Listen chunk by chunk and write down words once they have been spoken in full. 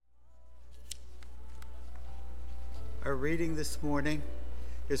Our reading this morning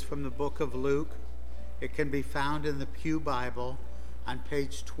is from the book of Luke. It can be found in the Pew Bible on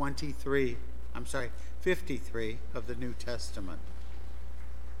page 53 of the New Testament.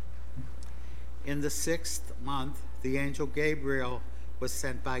 In the 6th month, the angel Gabriel was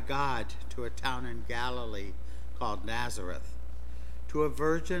sent by God to a town in Galilee called Nazareth, to a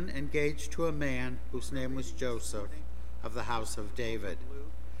virgin engaged to a man whose name was Joseph, of the house of David.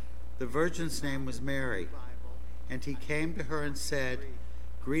 The virgin's name was Mary, and he came to her and said,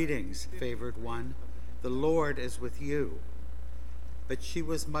 "Greetings, favored one, the Lord is with you." But she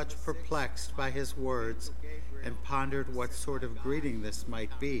was much perplexed by his words and pondered what sort of greeting this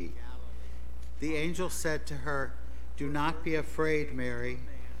might be. The angel said to her, "Do not be afraid, Mary,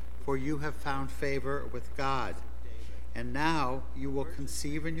 for you have found favor with God. And now you will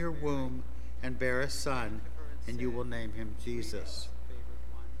conceive in your womb and bear a son, and you will name him Jesus.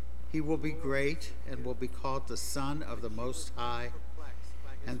 He will be great and will be called the Son of the Most High,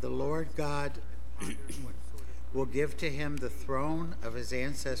 and the Lord God will give to him the throne of his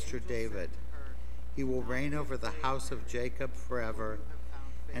ancestor David. He will reign over the house of Jacob forever,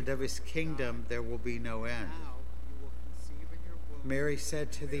 and of his kingdom there will be no end." Mary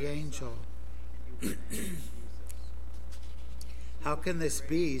said to the angel, "How can this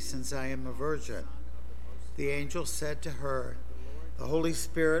be, since I am a virgin?" The angel said to her, "The Holy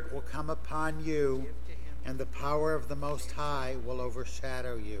Spirit will come upon you, and the power of the Most High will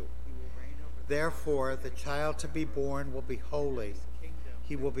overshadow you. Therefore, the child to be born will be holy.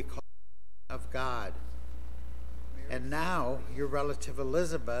 He will be called the Son of God. And now your relative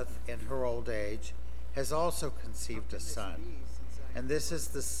Elizabeth, in her old age, has also conceived a son, and this is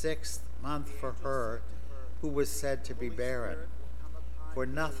the 6th month for her who was said to be barren. For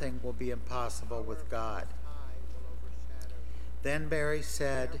nothing will be impossible with God." Then Mary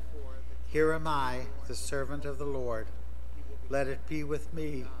said, "Here am I, the servant of the Lord. Let it be with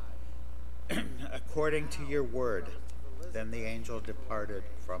me according to your word." Then the angel departed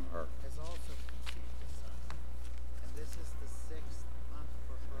from her.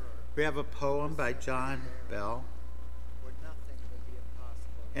 We have a poem by John Bell.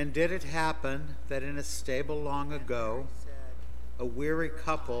 "And did it happen that in a stable long ago, a weary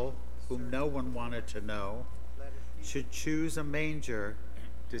couple whom no one wanted to know should choose a manger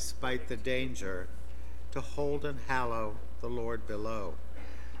despite the danger to hold and hallow the Lord below?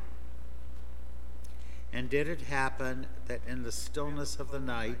 And did it happen that in the stillness of the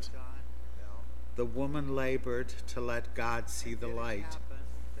night, the woman labored to let God see the light,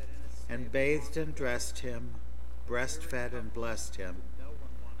 and bathed and dressed him, breastfed and blessed him,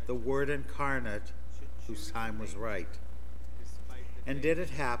 the Word incarnate whose time was right? And did it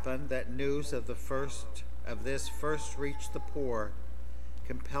happen that news of this first reached the poor,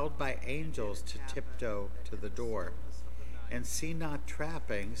 compelled by angels to tiptoe to the door, and see not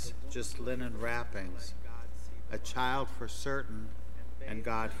trappings, just linen wrappings, a child for certain and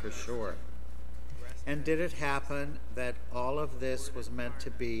God for sure? And did it happen that all of this was meant to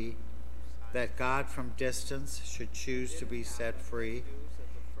be, that God from distance should choose to be set free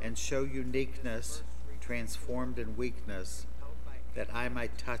and show uniqueness transformed in weakness, that I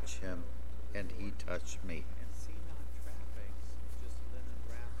might touch him and he touched me?"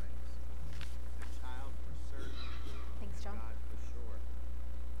 Thanks, John.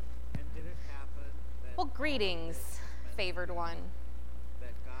 Well, greetings, favored one.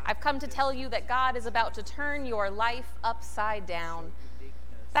 I've come to tell you that God is about to turn your life upside down.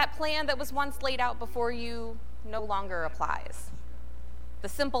 That plan that was once laid out before you no longer applies. The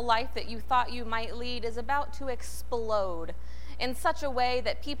simple life that you thought you might lead is about to explode in such a way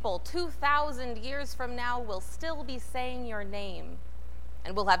that people 2,000 years from now will still be saying your name,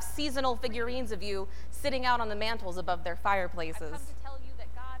 and will have seasonal figurines of you sitting out on the mantles above their fireplaces.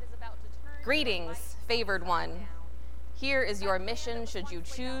 Greetings, favored one. Here is your mission should you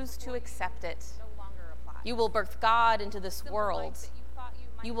choose to accept it. You will birth God into this world.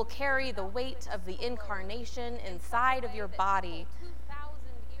 You will carry the weight of the incarnation inside of your body.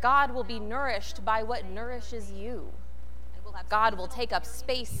 God will be nourished by what nourishes you. God will take up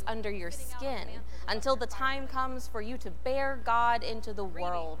space under your skin until the time comes for you to bear God into the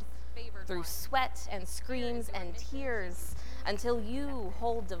world through sweat and screams and tears until you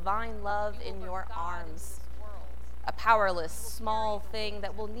hold divine love in your arms. A powerless, small thing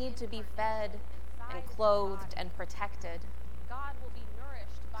that will need to be fed and clothed and protected.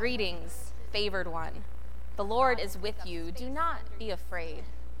 Greetings, favored one. The Lord is with you. Do not be afraid.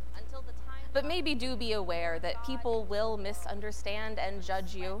 But maybe do be aware that people will misunderstand and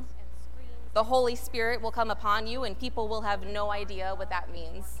judge you. The Holy Spirit will come upon you and people will have no idea what that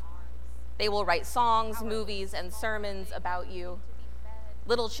means. They will write songs, movies, and sermons about you.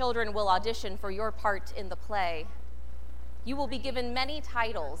 Little children will audition for your part in the play. You will be given many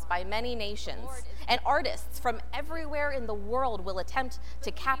titles by many nations, and artists from everywhere in the world will attempt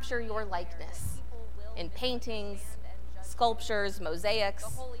to capture your likeness in paintings, sculptures, mosaics,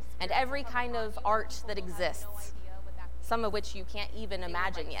 and every kind of art that exists, some of which you can't even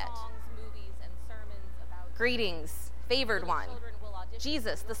imagine yet. Greetings, favored one,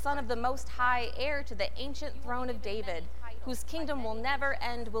 Jesus, the Son of the Most High, heir to the ancient throne of David, whose kingdom will never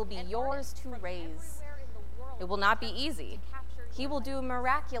end, will be yours to raise. It will not be easy. He will do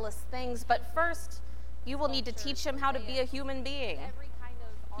miraculous things, but first, you will need to teach him how to be a human being.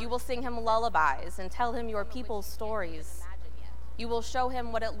 You will sing him lullabies and tell him your people's stories. You will show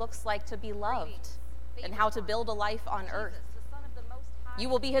him what it looks like to be loved and how to build a life on earth. You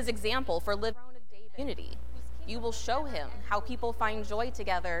will be his example for living in unity. You will show him how people find joy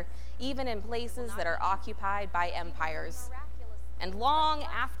together, even in places that are occupied by empires. And long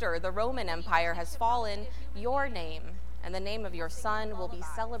after the Roman Empire has fallen, your name and the name of your son will be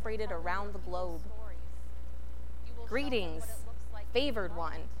celebrated around the globe. Greetings, favored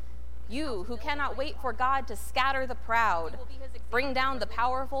one, you who cannot wait for God to scatter the proud, bring down the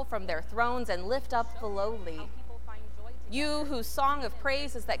powerful from their thrones, and lift up the lowly. You whose song of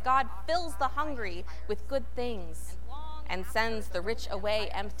praise is that God fills the hungry with good things and sends the rich away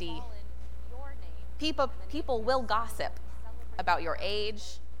empty. People will gossip about your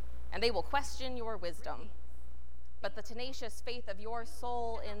age, and they will question your wisdom. But the tenacious faith of your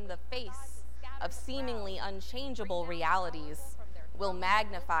soul in the face of seemingly unchangeable realities will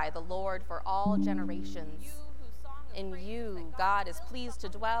magnify the Lord for all generations. In you, God is pleased to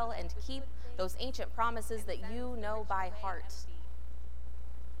dwell and keep those ancient promises that you know by heart.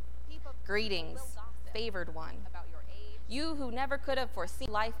 Greetings, favored one, you who never could have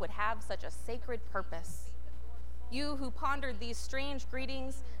foreseen life would have such a sacred purpose. You who pondered these strange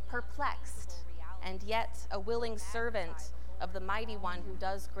greetings, perplexed, and yet a willing servant of the mighty one who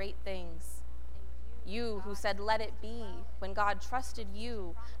does great things. You who said, "Let it be," when God trusted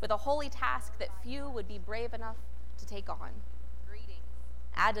you with a holy task that few would be brave enough to take on.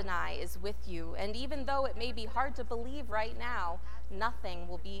 Adonai is with you, and even though it may be hard to believe right now, nothing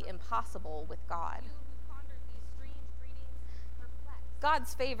will be impossible with God.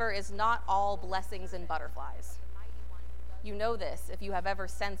 God's favor is not all blessings and butterflies. You know this if you have ever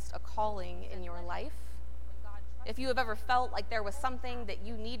sensed a calling in your life, if you have ever felt like there was something that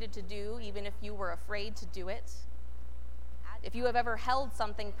you needed to do, even if you were afraid to do it, if you have ever held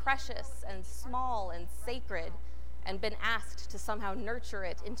something precious and small and sacred and been asked to somehow nurture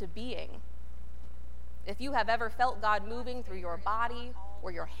it into being, if you have ever felt God moving through your body or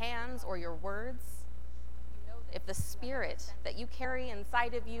your hands or your words, if the spirit that you carry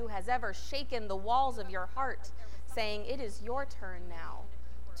inside of you has ever shaken the walls of your heart, saying it is your turn now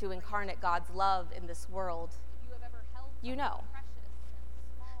to incarnate God's love in this world, you know.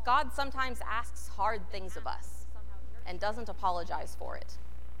 God sometimes asks hard things of us and doesn't apologize for it.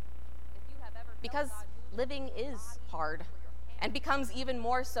 Because living is hard, and becomes even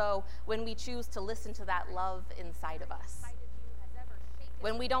more so when we choose to listen to that love inside of us.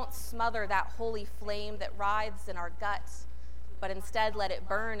 When we don't smother that holy flame that writhes in our guts, but instead let it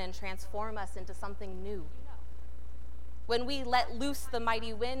burn and transform us into something new. When we let loose the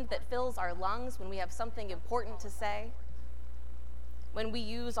mighty wind that fills our lungs when we have something important to say. When we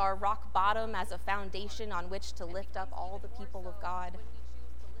use our rock bottom as a foundation on which to lift up all the people of God.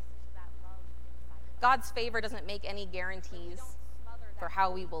 God's favor doesn't make any guarantees for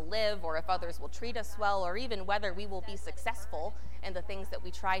how we will live or if others will treat us well or even whether we will be successful in the things that we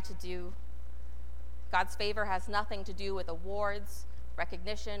try to do. God's favor has nothing to do with awards,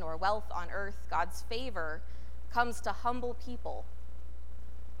 recognition, or wealth on earth. God's favor comes to humble people,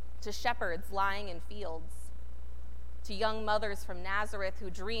 to shepherds lying in fields, to young mothers from Nazareth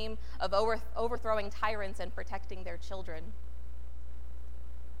who dream of overthrowing tyrants and protecting their children.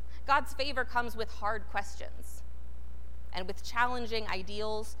 God's favor comes with hard questions and with challenging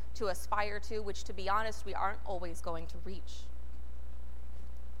ideals to aspire to, which, to be honest, we aren't always going to reach.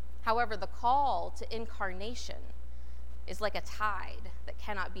 However, the call to incarnation is like a tide that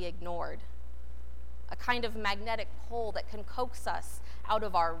cannot be ignored, a kind of magnetic pull that can coax us out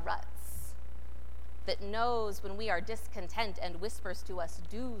of our ruts, that knows when we are discontent and whispers to us,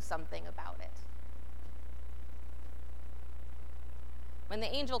 do something about it. When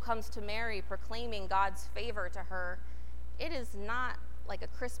the angel comes to Mary proclaiming God's favor to her, it is not like a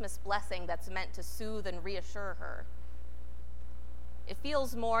Christmas blessing that's meant to soothe and reassure her. It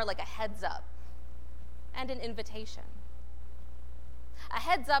feels more like a heads up and an invitation. a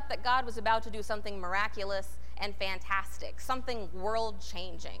heads up that God was about to do something miraculous and fantastic, something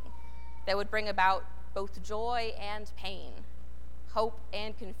world-changing that would bring about both joy and pain, hope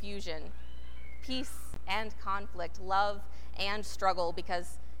and confusion, peace and conflict, love and struggle,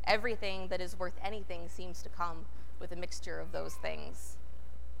 because everything that is worth anything seems to come with a mixture of those things.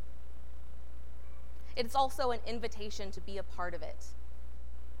 It's also an invitation to be a part of it,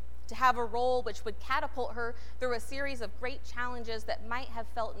 to have a role which would catapult her through a series of great challenges that might have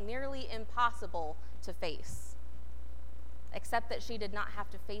felt nearly impossible to face, except that she did not have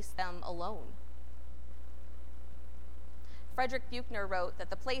to face them alone. Frederick Buechner wrote that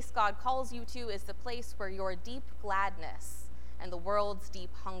the place God calls you to is the place where your deep gladness and the world's deep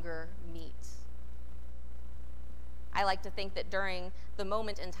hunger meet. I like to think that during the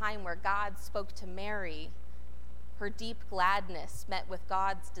moment in time where God spoke to Mary, her deep gladness met with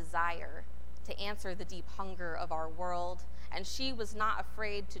God's desire to answer the deep hunger of our world, and she was not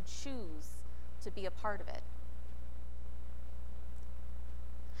afraid to choose to be a part of it.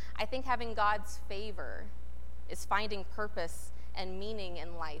 I think having God's favor is finding purpose and meaning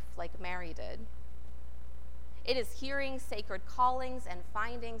in life like Mary did. It is hearing sacred callings and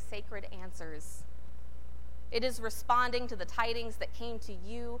finding sacred answers. It is responding to the tidings that came to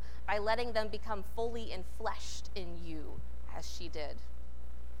you by letting them become fully enfleshed in you, as she did.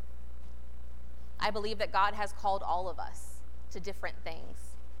 I believe that God has called all of us to different things,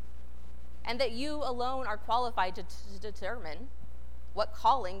 and that you alone are qualified to determine what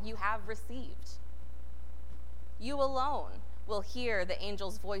calling you have received. You alone will hear the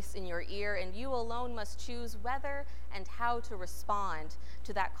angel's voice in your ear, and you alone must choose whether and how to respond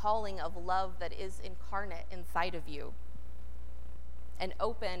to that calling of love that is incarnate inside of you. An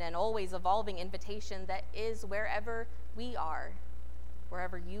open and always evolving invitation that is wherever we are,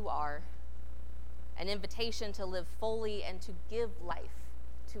 wherever you are. An invitation to live fully and to give life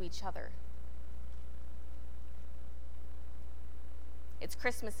to each other. It's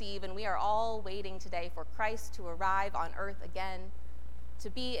Christmas Eve, and we are all waiting today for Christ to arrive on earth again, to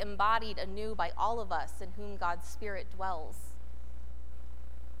be embodied anew by all of us in whom God's Spirit dwells.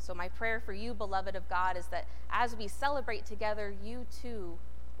 So my prayer for you, beloved of God, is that as we celebrate together, you too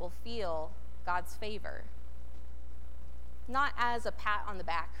will feel God's favor. Not as a pat on the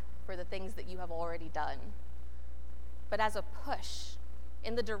back for the things that you have already done, but as a push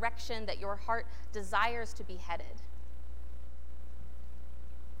in the direction that your heart desires to be headed.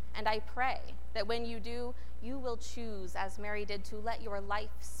 And I pray that when you do, you will choose, as Mary did, to let your life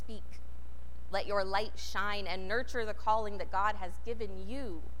speak, let your light shine, and nurture the calling that God has given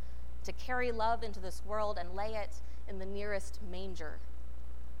you to carry love into this world and lay it in the nearest manger.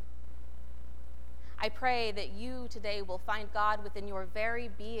 I pray that you today will find God within your very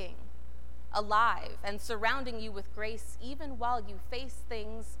being, alive and surrounding you with grace, even while you face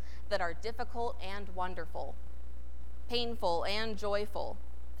things that are difficult and wonderful, painful and joyful,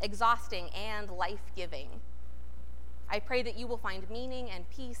 exhausting and life-giving. I pray that you will find meaning and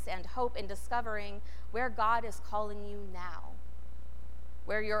peace and hope in discovering where God is calling you now,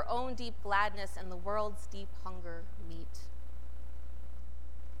 where your own deep gladness and the world's deep hunger meet.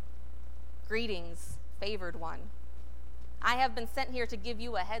 Greetings, favored one. I have been sent here to give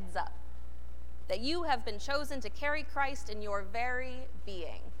you a heads up that you have been chosen to carry Christ in your very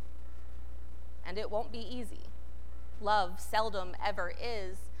being. And it won't be easy. Love seldom ever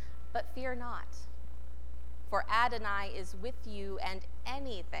is, but fear not. For Adonai is with you, and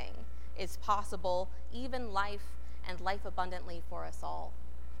anything is possible, even life and life abundantly for us all.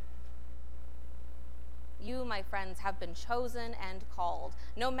 You, my friends, have been chosen and called,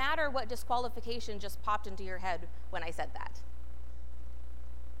 no matter what disqualification just popped into your head when I said that.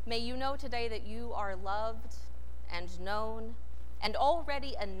 May you know today that you are loved and known and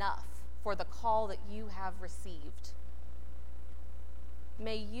already enough for the call that you have received.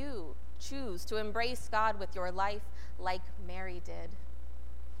 May you choose to embrace God with your life like Mary did,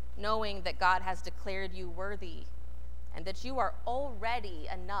 knowing that God has declared you worthy and that you are already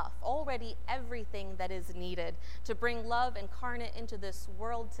enough, already everything that is needed to bring love incarnate into this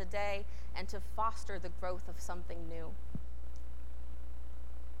world today and to foster the growth of something new.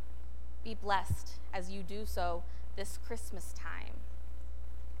 Be blessed as you do so this Christmas time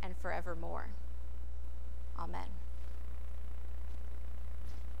and forevermore. Amen.